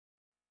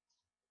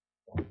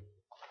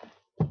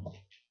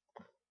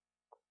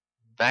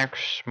Back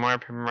more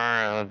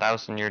Primera,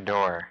 that's in your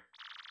door.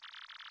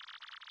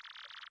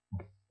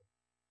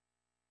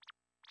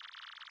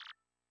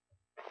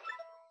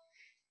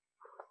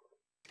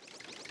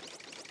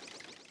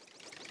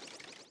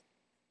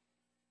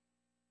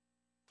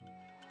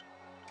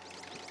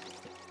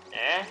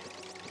 Eh?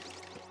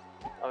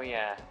 Oh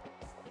yeah.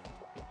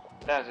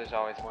 Bowser's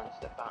always one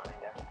step behind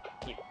us.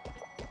 Keep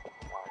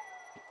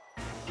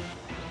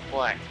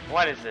What?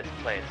 What is this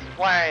place?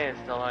 Why is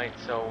the light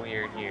so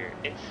weird here?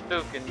 It's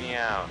spooking me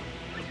out.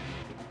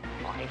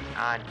 Well, it's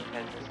odd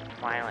because this is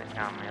Twilight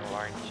Town, my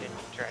lord, should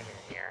be treasure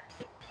here.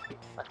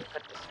 Let's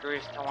put the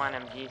screws to one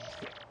of these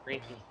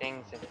creepy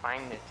things and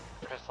find this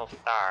crystal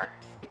star.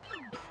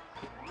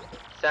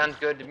 Sounds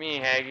good to me,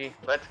 Haggy.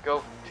 Let's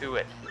go to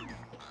it.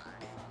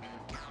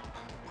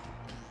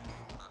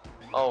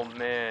 Oh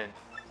man,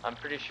 I'm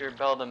pretty sure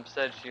Beldam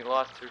said she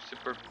lost her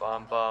super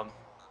bomb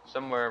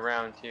somewhere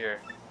around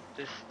here.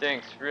 This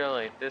stinks,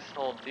 really. This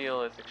whole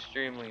deal is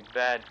extremely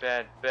bad.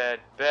 I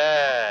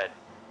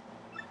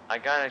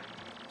gotta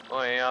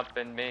way up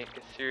and make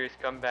a serious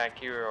comeback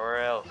here or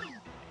else.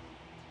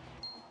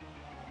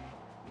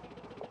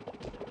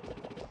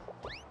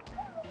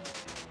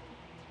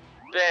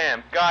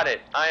 Bam! Got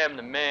it! I am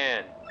the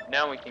man!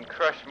 Now we can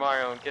crush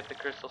Mario and get the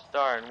crystal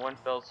star in one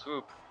fell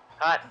swoop.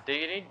 Hot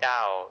diggity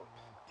down!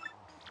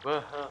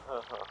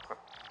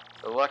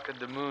 The luck of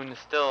the moon is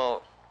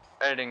still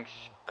editing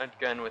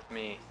shotgun with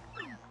me.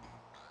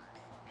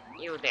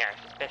 You there,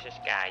 suspicious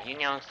guy. You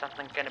know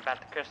something good about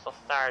the crystal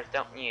stars,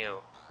 don't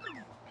you?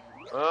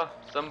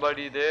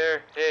 Somebody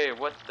there? Hey,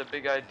 what's the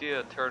big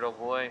idea, turtle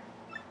boy?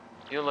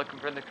 You looking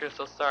for the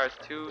crystal stars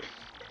too?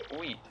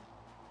 Sweet.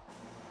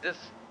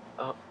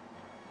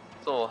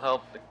 This'll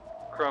help the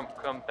crump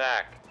come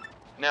back.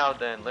 Now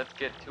then, let's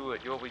get to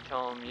it. You'll be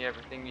telling me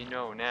everything you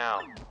know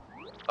now.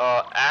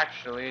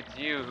 Actually, it's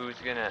you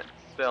who's gonna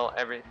spill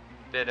every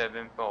bit of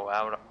info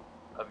out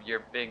of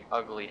your big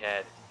ugly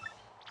head.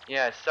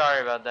 Yeah,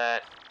 sorry about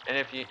that. And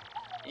if you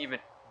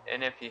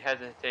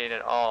hesitate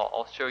at all,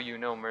 I'll show you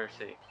no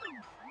mercy.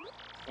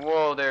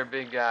 Whoa there,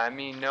 big guy. I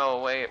mean,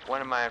 no, wait,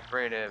 what am I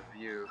afraid of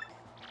you?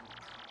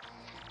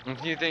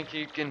 If you think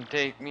you can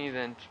take me,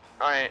 then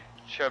alright,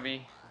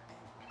 chubby.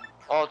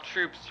 All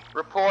troops,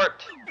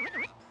 report!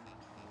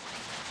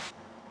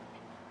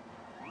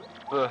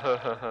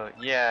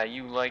 Yeah,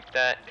 you like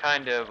that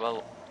kind of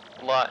a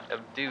lot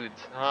of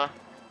dudes, huh?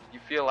 You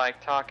feel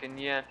like talking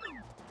yet?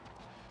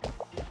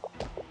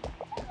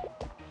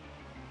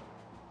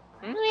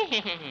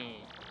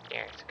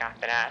 Here,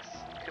 scoff at us.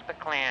 Koopa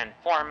Clan,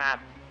 form up.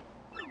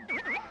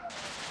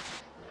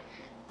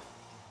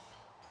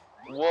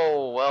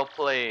 Whoa, well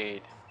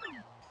played.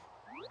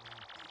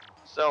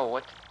 So,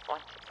 what's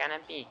it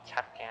gonna be,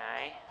 tough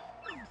guy?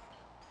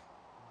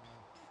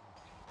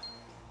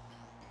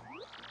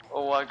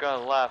 Oh, I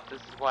gotta laugh.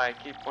 This is why I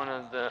keep one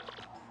of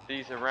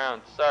these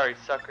around. Sorry,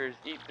 suckers.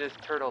 Eat this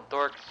turtle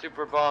dork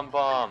super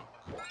bomb.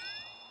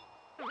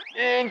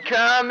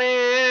 Incoming!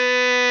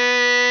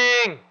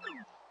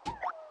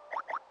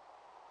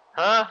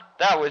 Huh?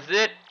 That was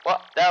it?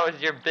 What? That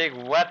was your big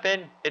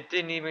weapon? It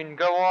didn't even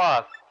go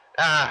off.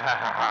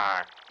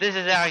 Ah, this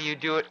is how you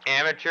do it,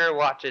 amateur.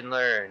 Watch and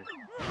learn.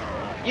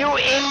 You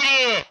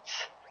idiot!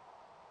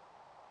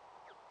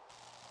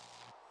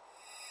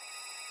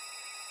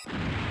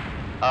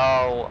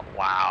 Oh,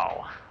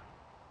 wow.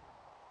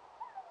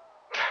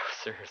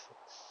 Bowser's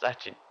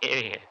such an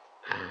idiot.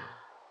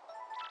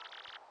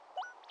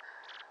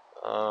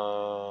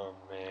 Oh,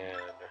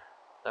 man.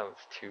 That was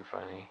too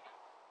funny.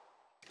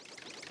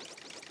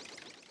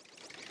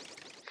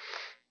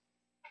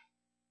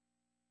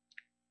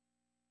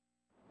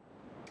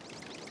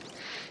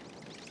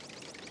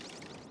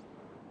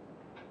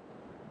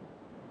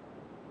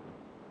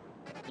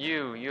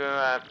 You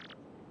have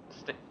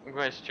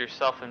distinguished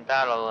yourself in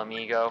battle,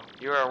 amigo.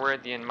 You are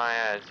worthy in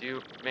my eyes.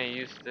 You may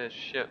use this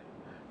ship,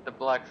 the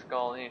Black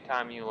Skull,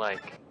 anytime you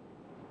like.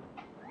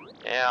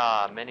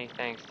 Yeah, many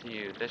thanks to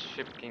you. This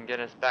ship can get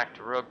us back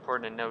to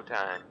Rogueport in no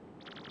time.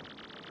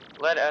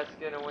 Let us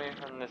get away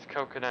from this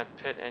coconut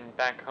pit and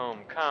back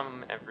home.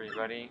 Come,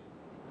 everybody.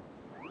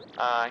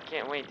 I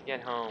can't wait to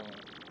get home.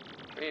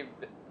 We've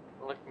been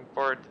looking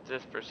forward to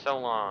this for so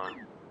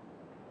long.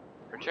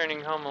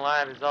 Returning home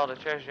alive is all the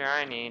treasure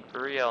I need,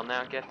 for real.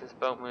 Now get this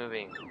boat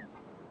moving.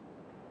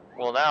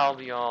 Well, that'll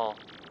be all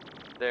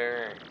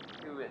there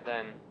to it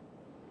then.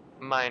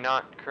 Am I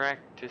not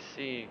correct to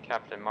see,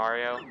 Captain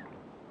Mario?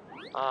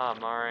 Ah,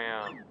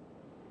 Mario.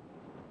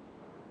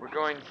 We're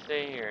going to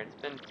stay here. It's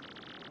been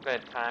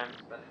bedtime,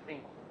 but I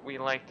think we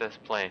like this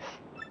place.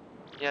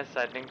 Yes,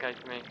 I think I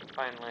can make a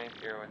fine life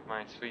here with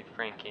my sweet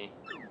Frankie.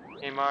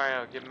 Hey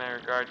Mario, give my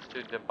regards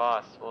to the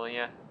boss, will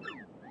ya?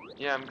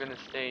 Yeah, I'm gonna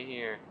stay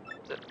here.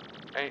 It's a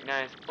very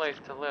nice place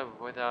to live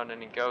without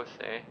any ghosts,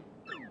 eh?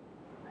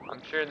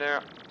 I'm sure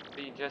they'll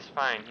be just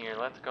fine here.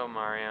 Let's go,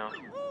 Mario.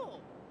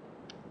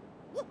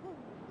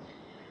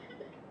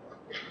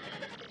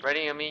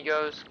 Ready,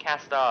 amigos?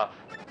 Cast off.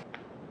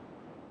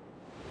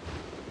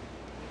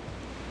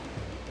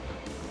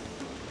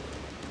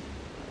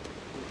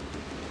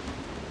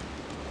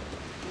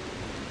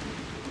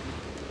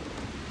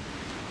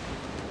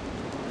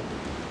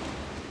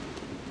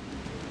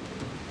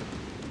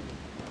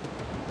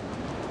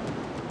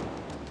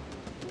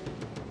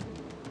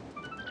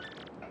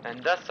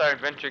 And thus our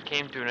adventure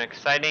came to an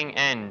exciting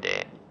end.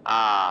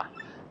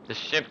 The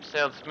ship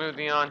sailed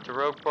smoothly on to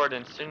Rogueport,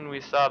 and soon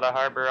we saw the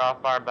harbor off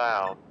our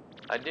bow.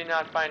 I did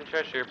not find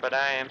treasure, but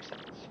I am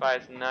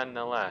satisfied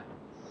nonetheless.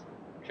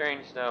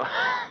 Strange though,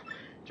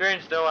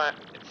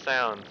 it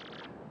sounds,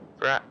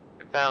 for I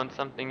found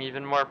something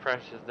even more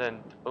precious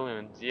than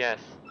balloons. Yes,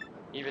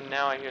 even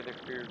now I hear the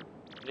crew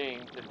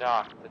beginning to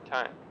dock. The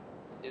time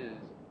is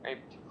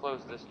right to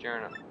close this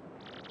journal.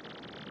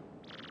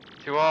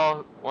 To all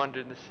who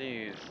wander the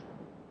seas,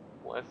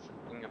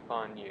 blessing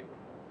upon you.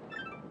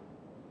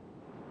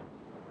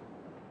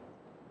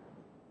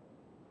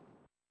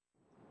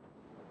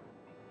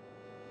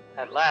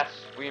 At last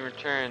we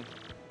returned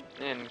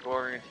in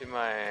glory to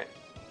my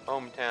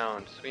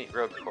hometown, sweet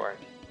Rogueport.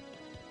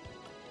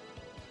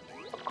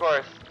 Of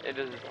course, it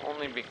is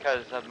only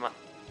because of my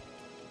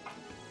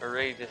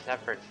courageous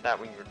efforts that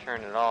we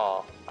return at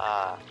all.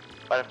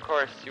 But of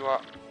course you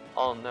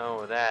all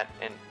know that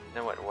and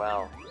know it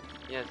well.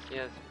 Yes,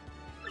 yes.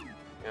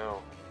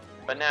 No.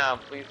 But now,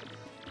 please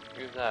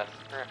excuse us.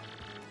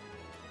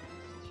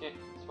 This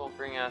will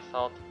bring us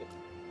all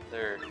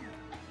together.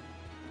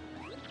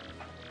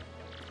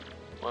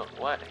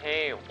 What?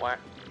 Hey, why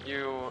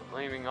you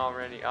leaving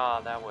already? Ah,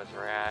 that was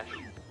rash.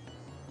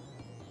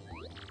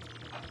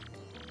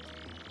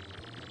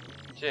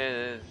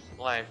 Cheers,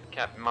 life,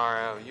 Captain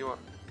Morrow. You are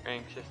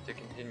anxious to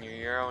continue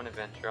your own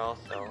adventure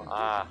also.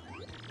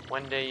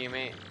 One day you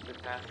may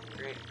surpass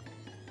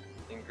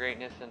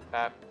greatness and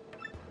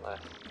fabulous.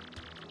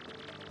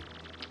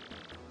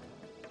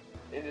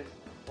 It is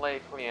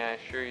likely, I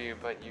assure you,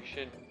 but you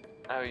should,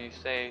 how you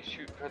say,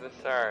 shoot for the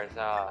stars.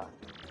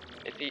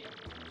 If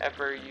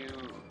ever you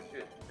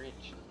should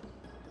reach,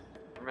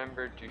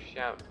 remember to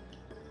shout.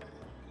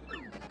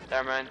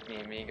 That reminds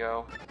me,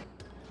 amigo.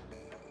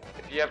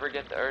 If you ever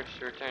get the urge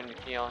to return to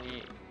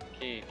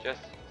Key,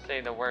 just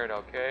say the word,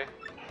 okay?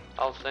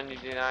 I'll send you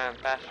to the island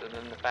faster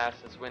than the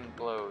fastest wind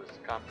blows.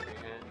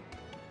 Comprehend?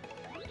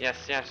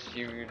 Yes,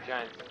 you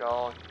giant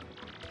skull.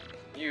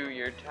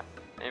 Your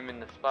time in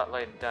the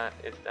spotlight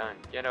is done.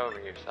 Get over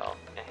yourself.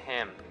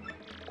 Ahem.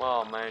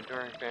 Well, my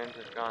adoring fans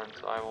is gone,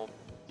 so I will be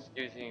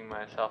excusing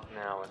myself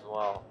now as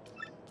well.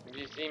 If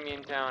you see me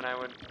in town, I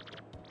would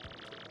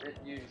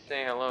you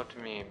say hello to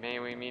me. May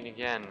we meet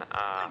again.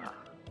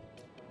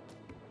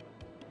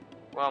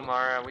 Well,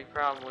 Mara, we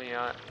probably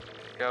ought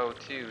to go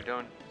too,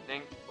 don't you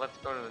think? Let's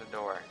go to the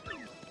door.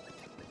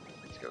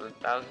 Let's go to the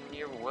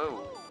 1,000-year.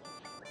 Whoa.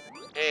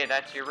 Hey,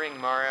 that's your ring,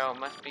 Mario. It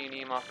must be an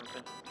email from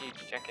Princess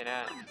Peach. Check it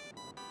out.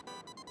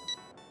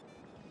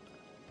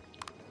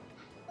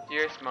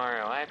 Dearest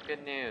Mario, I have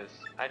good news.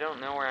 I don't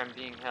know where I'm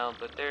being held,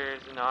 but there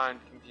is an odd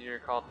computer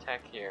called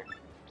Tech here.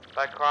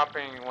 By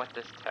cooperating with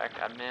this Tech,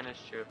 I've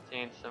managed to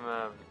obtain some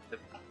of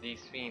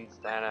these fiends'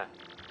 data.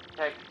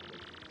 Tech is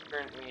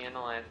currently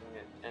analyzing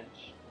it, and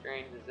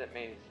strange as it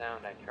may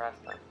sound, I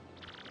trust them.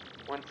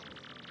 Once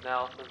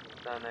analysis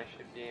is done, I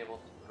should be able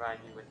to provide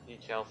you with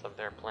details of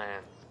their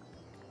plans.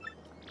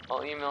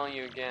 I'll email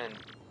you again.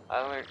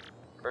 I'll alert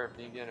or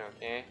begin,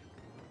 okay?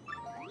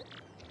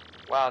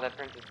 Wow, that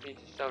Princess Peach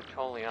is so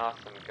totally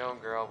awesome. Go,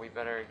 girl, we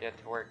better get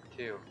to work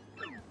too.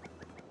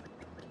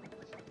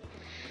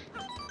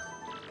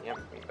 Yep,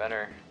 we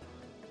better.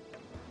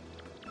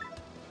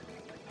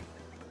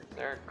 Is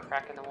there a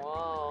crack in the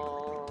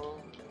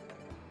wall?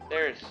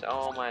 There's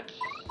so much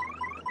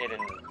hidden.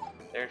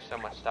 There's so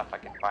much stuff I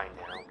can find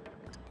now.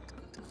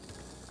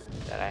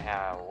 That I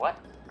have. What?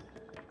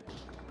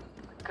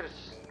 I could have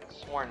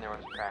sworn there was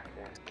a crack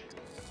there.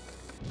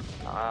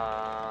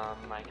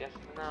 I guess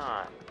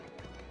not.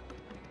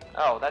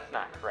 Oh, that's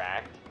not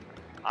cracked.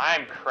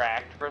 I'm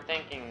cracked for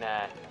thinking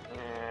that.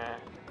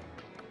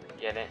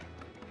 Get it?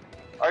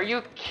 Are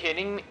you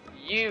kidding me?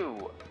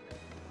 You!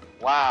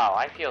 Wow,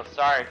 I feel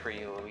sorry for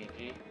you,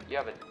 Luigi. You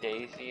have a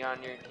Daisy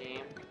on your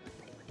team?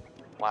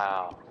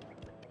 Wow.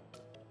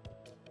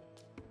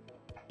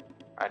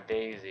 A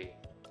Daisy.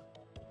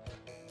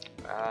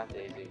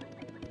 Daisy.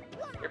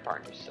 Your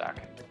partners suck.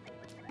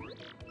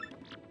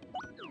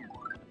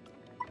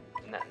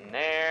 Nothing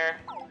there.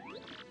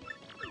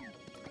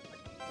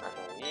 Not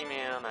going to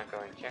email, not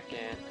going to check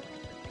in.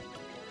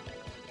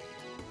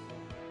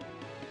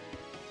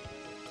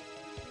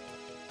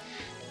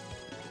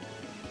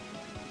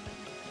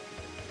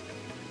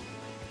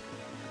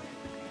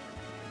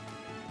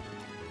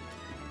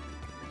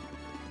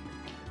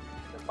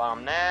 So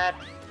bomb that.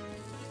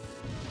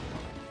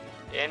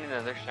 And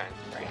another shine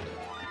spray.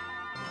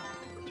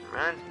 Which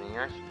reminds me,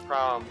 I should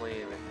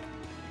probably...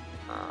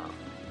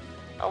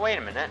 oh, wait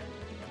a minute.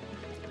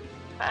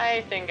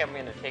 I think I'm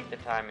gonna take the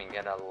time and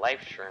get a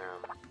life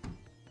shroom.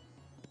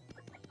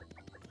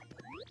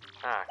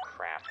 Ah,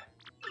 crap.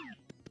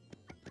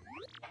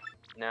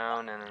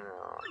 No.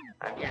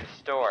 I'm here to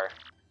store.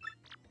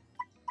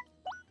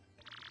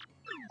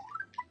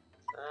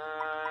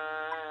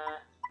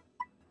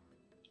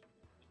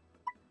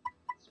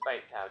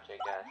 Spite pouch, I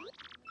guess.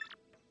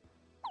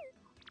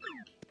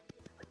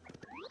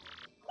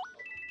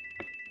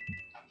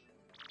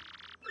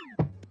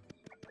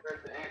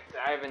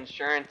 I have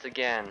insurance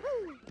again.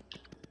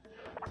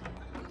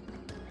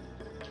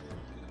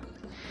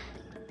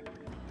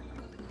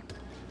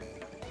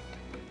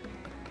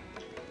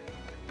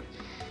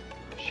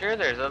 sure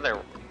there is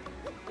other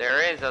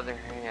areas.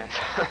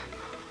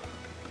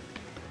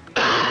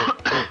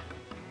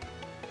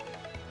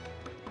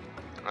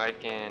 I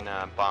can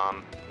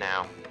bomb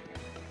now.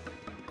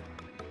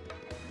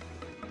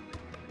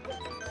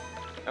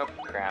 Oh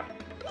crap.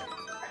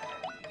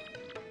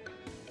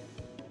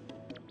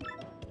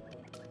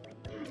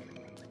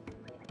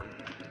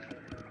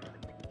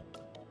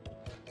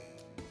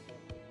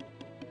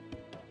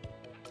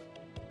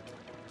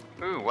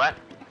 Ooh, what?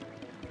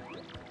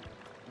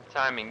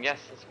 Timing, yes,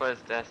 this was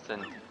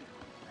destined.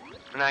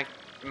 When I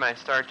did my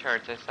star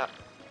charts, I saw a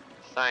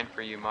sign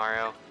for you,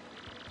 Mario.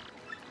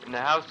 In the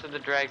house of the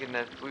dragon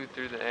that flew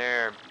through the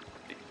air,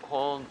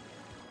 behold,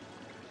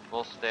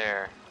 will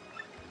stare.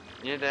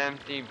 Near the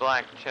empty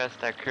black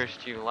chest that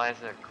cursed you lies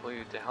a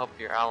clue to help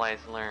your allies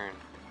learn.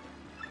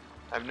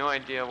 I have no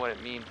idea what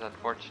it means,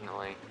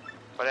 unfortunately,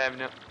 but I have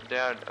no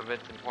doubt of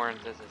its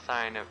importance as a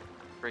sign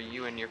for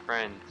you and your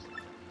friends.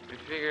 If you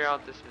figure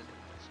out this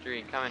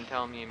mystery, come and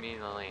tell me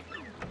immediately.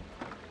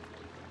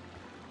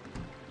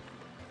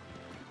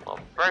 Well,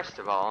 first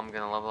of all, I'm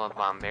gonna level up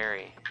on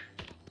Berry.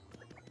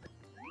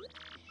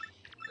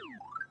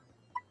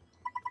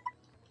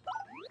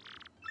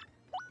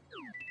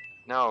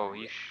 No,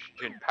 you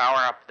should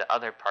power up the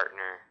other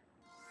partner.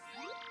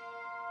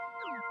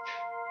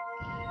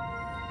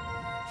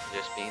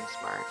 Just being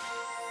smart.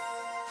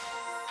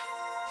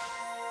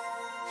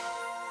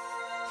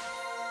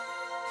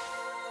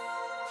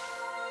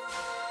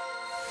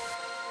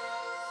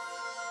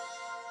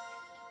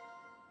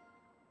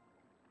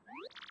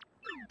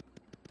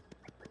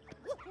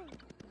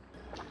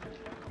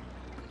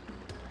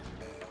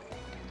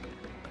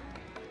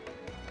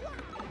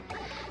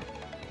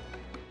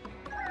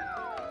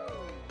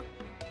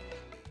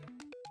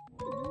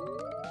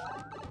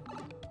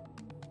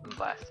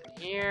 Blast it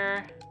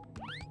here.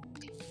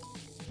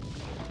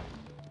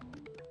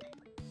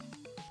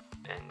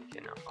 And you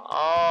can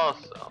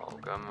also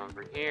come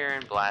over here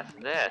and blast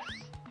this.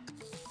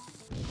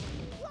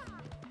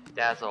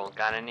 Dazzle,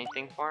 got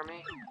anything for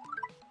me?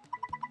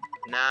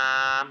 Nah,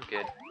 I'm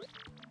good.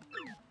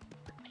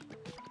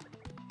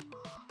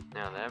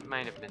 No, that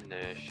might have been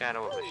the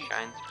shadow of a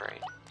shine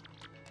sprite.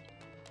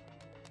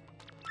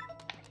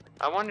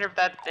 I wonder if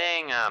that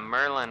thing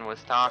Merlin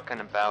was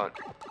talking about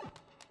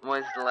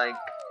was like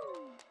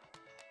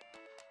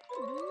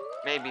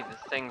maybe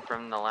the thing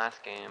from the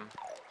last game.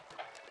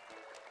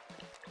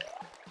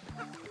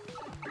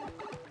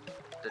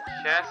 The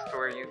chest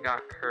where you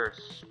got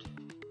cursed.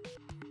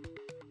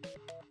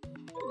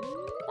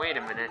 Wait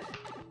a minute.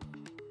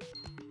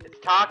 It's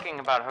talking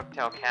about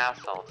Hooktail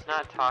Castle. It's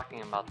not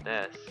talking about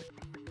this.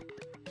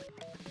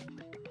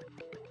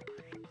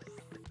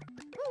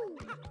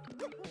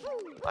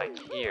 Like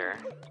here.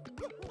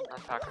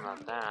 Not talking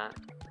about that.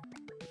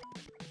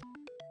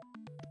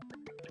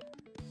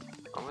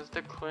 What was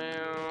the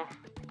clue?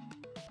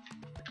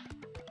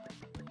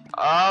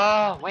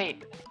 Oh,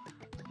 wait.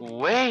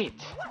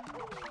 Wait!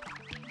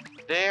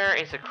 There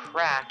is a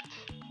cracked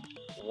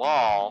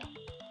wall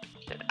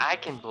that I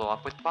can blow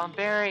up with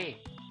Bomberry.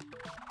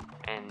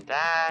 And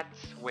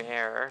that's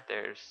where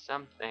there's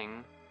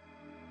something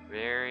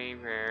very,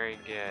 very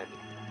good.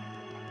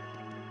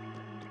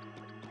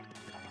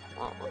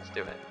 Well, let's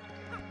do it.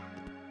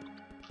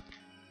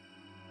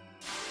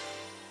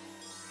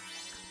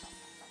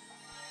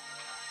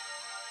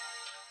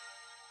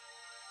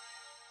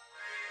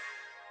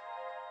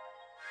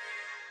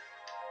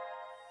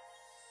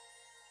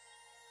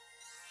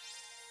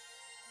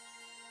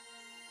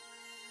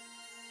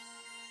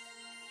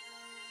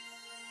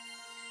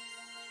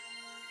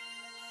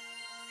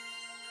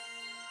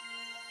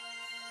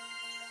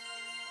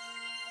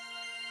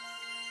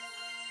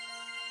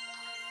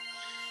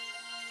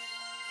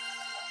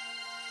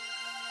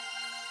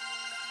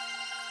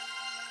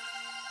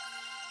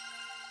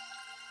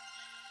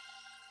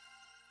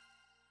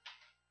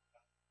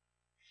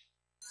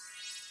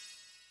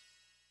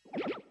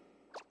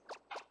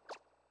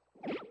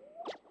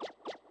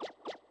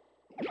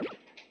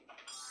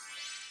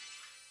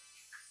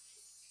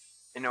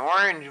 An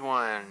orange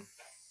one,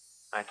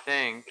 I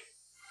think.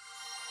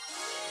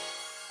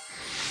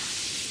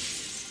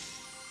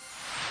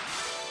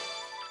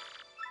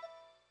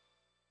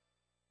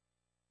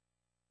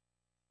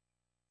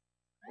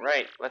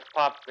 Right, let's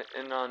pop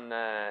in on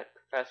the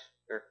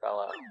professor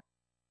fella.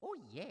 Oh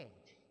yeah.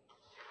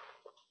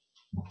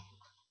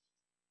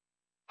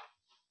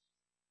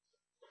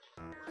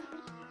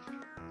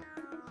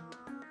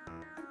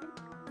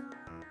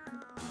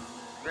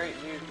 Great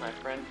news, my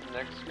friend. The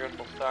next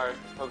crystal star is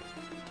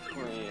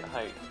poshley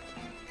height.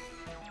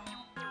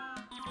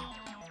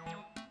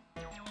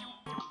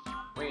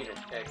 Wait a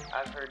sec,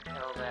 I've heard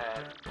tell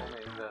that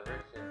only the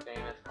rich and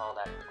famous call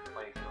that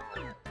place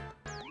home.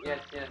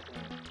 Yes, and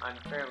I'm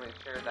fairly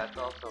sure that's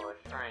also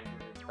a shrine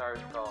to the stars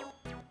called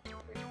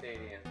the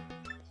Stadium.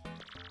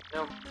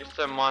 Nope, just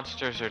some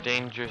monsters or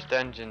dangerous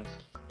dungeons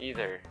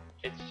either.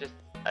 It's just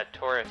a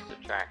tourist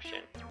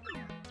attraction.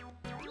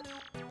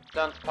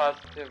 Sounds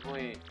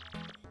positively,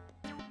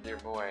 dear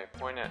boy.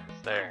 Point at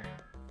us there.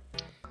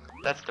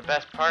 That's the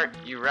best part.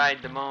 You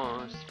ride the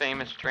most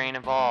famous train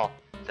of all.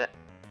 The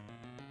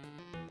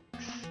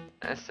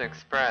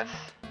S-Express.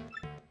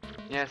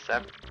 Yes,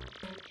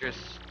 after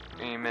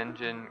steam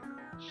engine,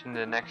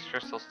 the next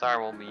crystal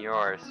star will be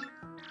yours.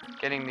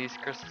 Getting these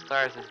crystal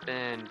stars has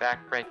been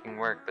backbreaking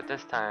work, but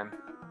this time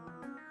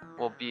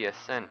will be a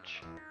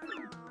cinch.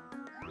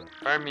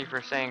 Pardon me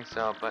for saying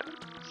so, but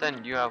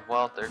since you have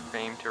wealth or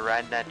fame to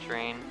ride that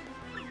train,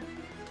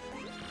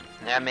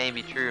 that may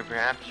be true.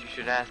 Perhaps you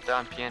should ask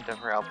Don Pianta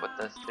for help with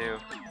this too.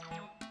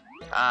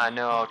 Ah,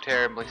 no,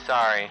 terribly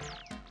sorry.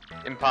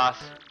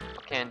 Impossible.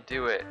 Can't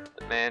do it.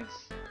 The man's...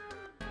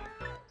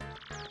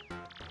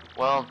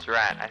 Well,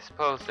 drat. I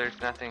suppose there's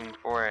nothing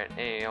for it.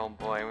 Hey, old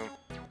boy,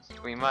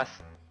 we must...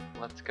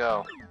 Let's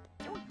go.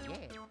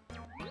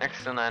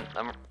 Excellent.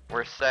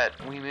 We're set.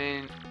 We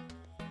may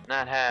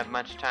not have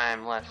much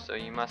time left, so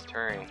you must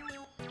hurry.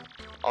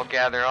 I'll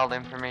gather all the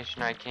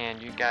information I can.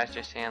 You guys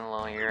just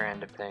handle your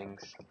end of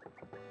things.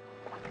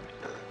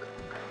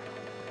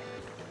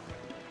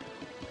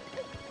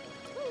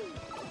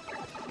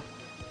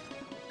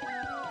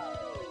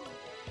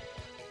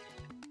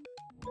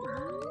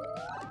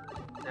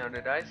 Now,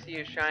 did I see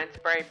a shine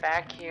sprite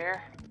back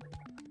here?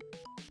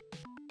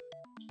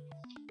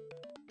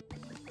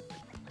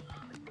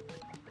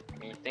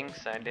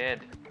 Methinks I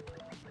did.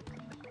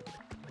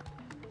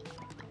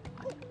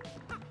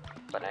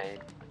 But I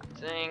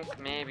think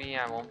maybe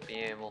I won't be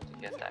able to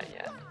get that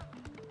yet.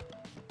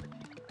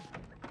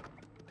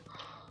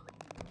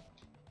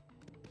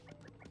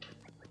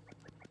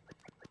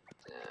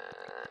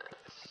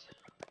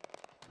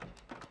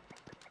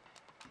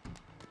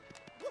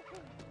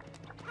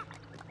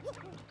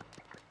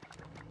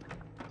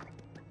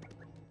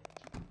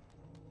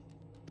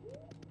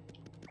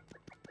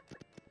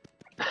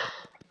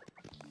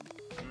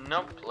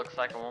 Nope, looks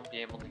like I won't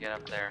be able to get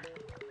up there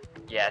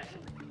yet.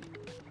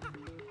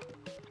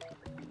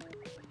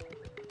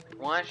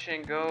 Well, I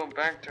should go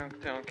back to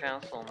Town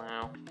Castle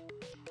now.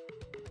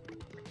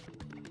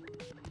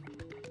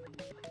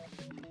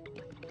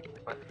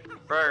 But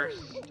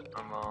first,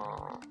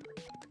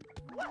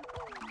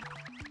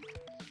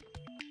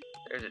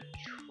 there's a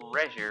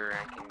treasure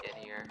I can get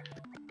here.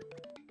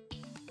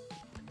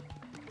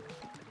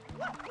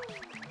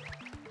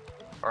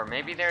 Or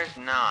maybe there's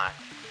not.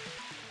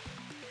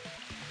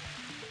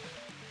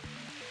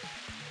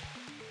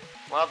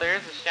 Well, there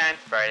is a shine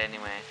sprite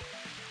anyway.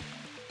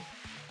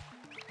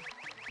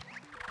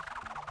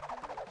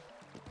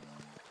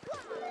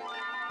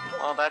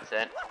 Well, that's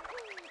it.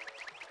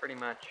 Pretty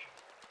much.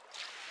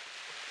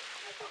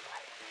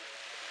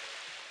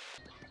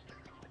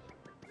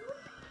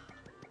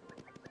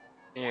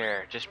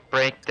 Here, just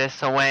break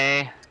this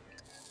away.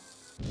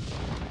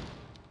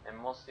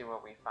 And we'll see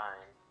what we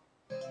find.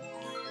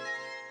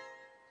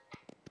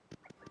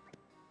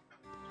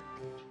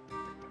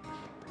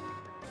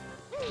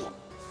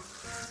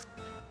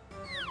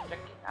 Check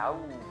it out.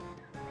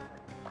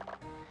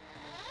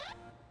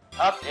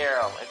 Up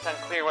arrow. It's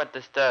unclear what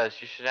this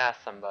does. You should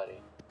ask somebody.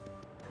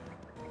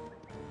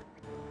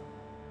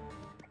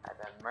 I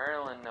bet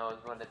Merlin knows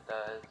what it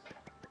does.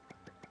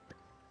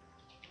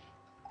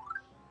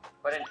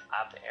 But an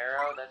up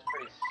arrow? That's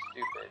pretty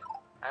stupid.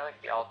 I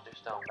like the altar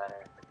stone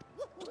better.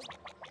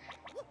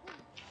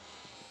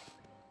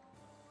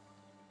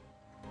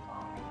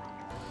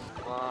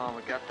 Well,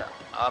 we got the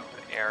up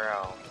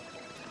arrow.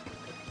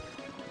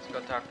 Let's go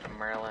talk to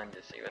Merlin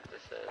to see what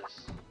this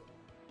is.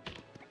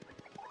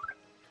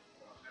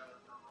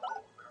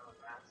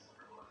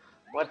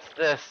 What's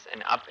this?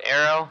 An up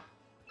arrow?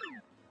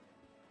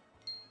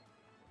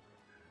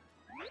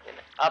 An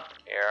up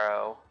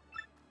arrow.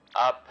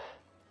 Up.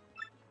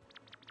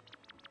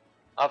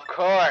 Of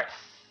course!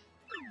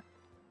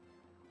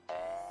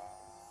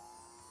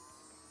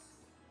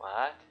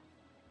 What?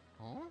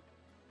 Huh?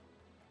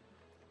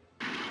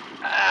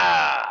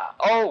 Ah!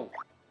 Oh!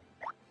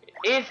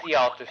 It is the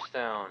altar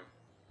stone!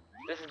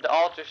 This is the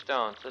altar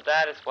stone, so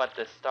that is what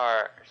the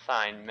star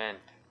sign meant.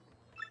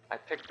 I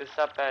picked this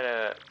up at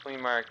a flea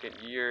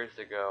market years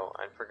ago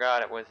and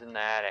forgot it was in the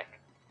attic.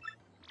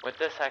 With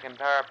this I can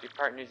power up your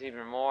partners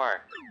even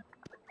more.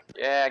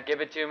 Yeah,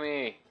 give it to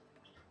me!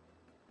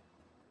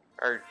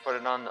 Or put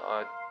it on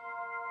the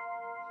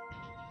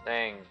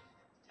thing.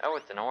 Oh,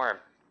 it's an orb.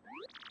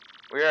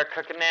 We are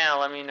cooking now.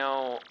 Let me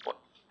know what,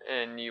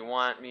 and you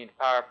want me to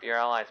power up your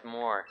allies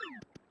more.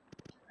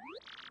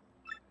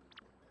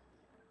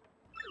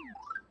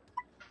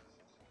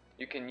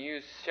 You can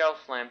use Shell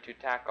Slam to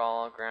attack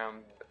all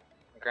ground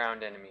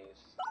enemies.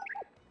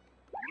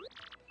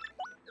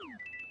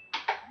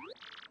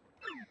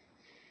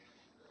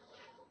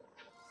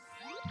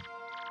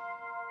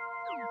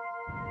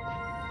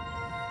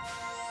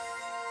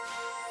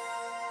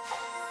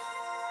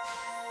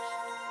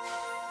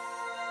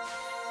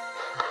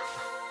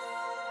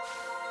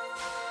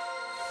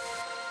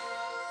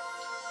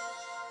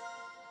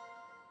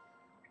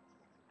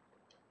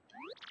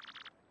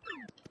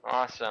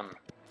 Awesome.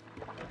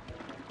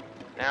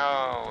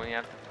 Now we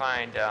have to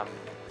find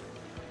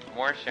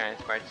more shine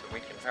sprites so we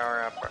can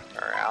power up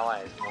our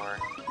allies more.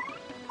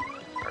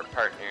 Or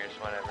partners,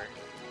 whatever.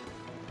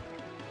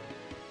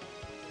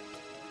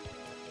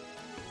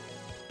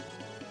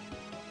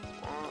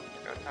 Oh,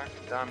 let's go talk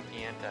to Dom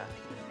Pianta.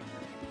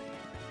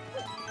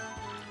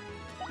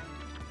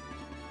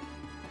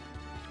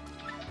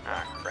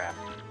 Ah, crap.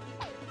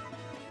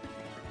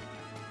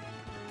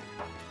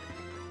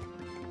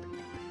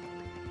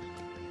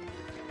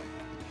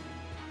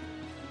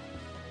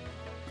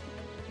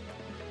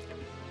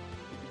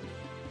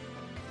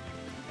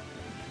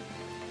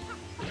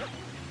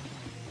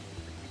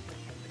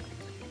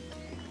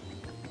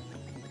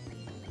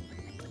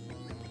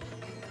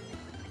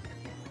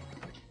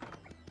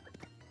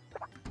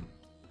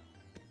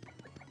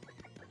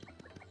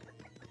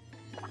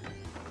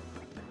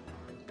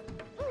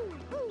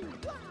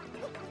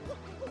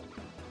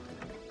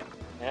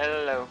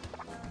 Hello.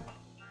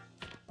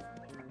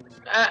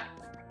 Ah!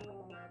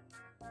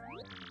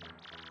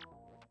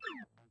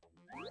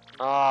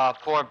 Ah,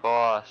 poor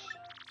boss.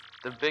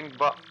 The big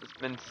boss has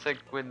been sick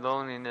with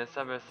loneliness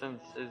ever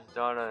since his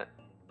daughter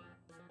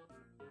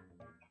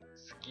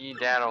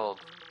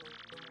skedaddled.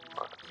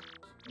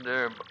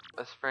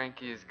 As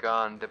Frankie is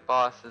gone, the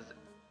boss is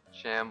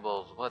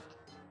shambles. What's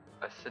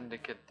a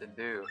syndicate to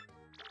do?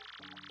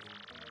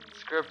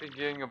 Scruffy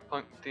gang of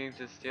punk thieves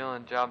is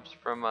stealing jobs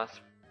from us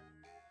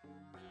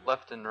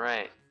left and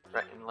right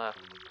and left.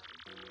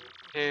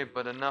 Hey,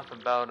 but enough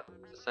about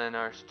us and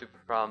our stupid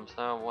problems.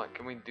 Now, what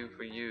can we do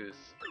for yous?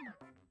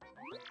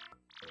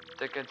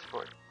 Tickets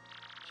for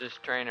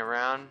just train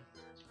around?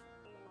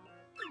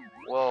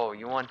 Whoa,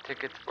 you want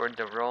tickets for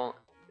the roll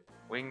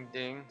wing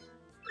ding?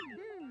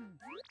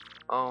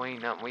 Oh,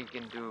 ain't nothing we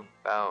can do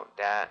about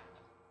that.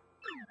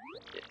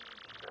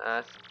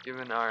 Us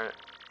given our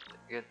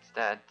tickets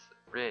that's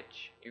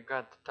rich. You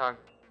got to talk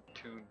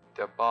to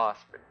the boss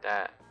for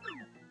that.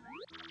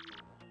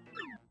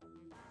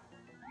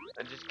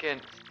 I just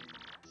can't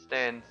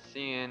stand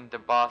seeing the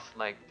boss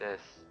like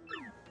this.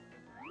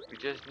 We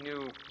just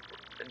knew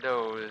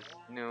those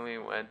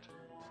newlyweds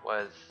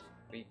was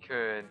we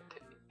could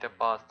take the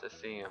boss to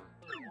see him.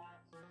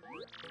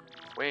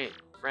 Wait,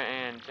 Brent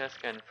and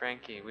Jessica and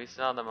Frankie, we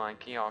saw them on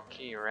Key All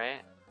Key,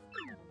 right?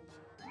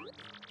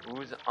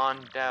 Who's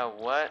on the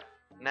what?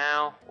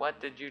 Now,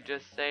 what did you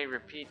just say?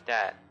 Repeat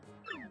that.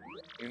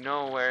 You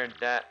know where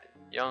that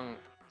young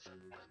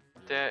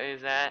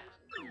is at?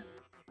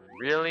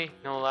 Really?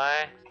 No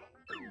lie?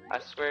 I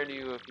swear to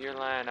you, if you're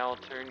lying, I'll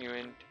turn you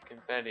into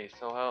confetti,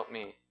 so help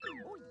me.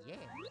 Oh yeah.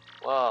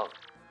 Well,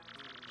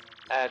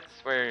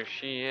 that's where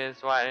she is.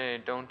 Why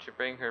don't you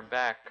bring her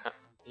back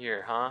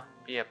here, huh?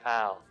 Be a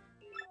pal.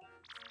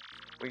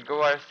 We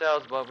go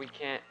ourselves, but we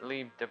can't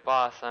leave the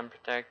boss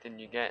unprotected,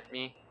 you get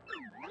me?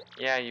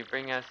 Yeah, you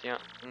bring us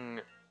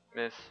young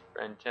Miss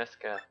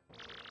Francesca,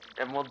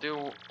 and we'll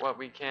do what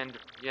we can to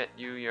get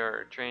you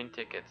your train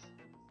tickets.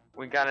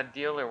 We got a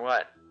deal or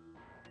what?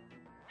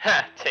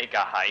 Ha! Take a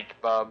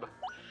hike, bub.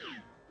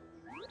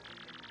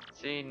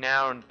 See,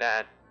 now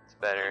that's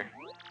better.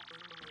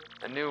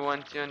 I knew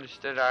once you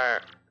understood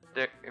our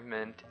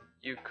predicament,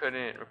 you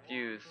couldn't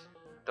refuse.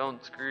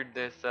 Don't screw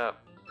this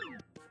up.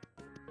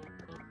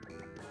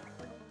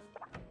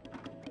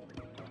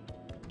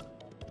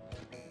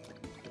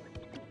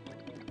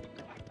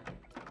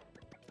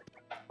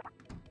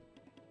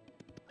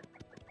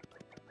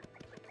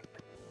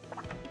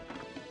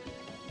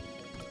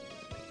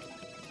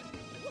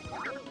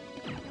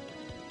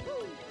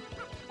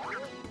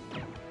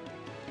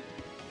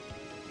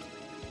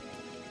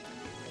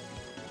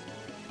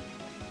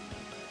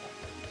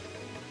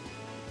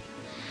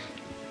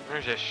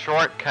 There's a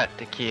shortcut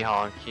to Key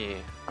Hall Key,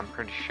 I'm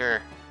pretty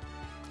sure.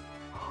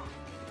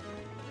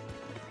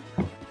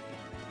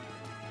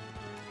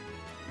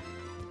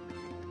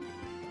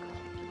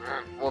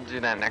 We'll do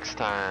that next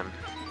time.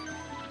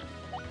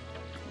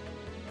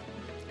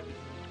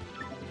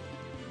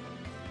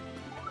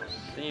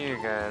 See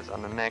you guys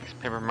on the next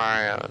Paper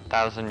Mario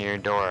 1000 Year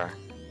Door.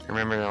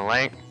 Remember to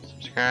like,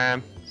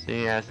 subscribe,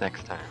 see you guys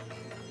next time.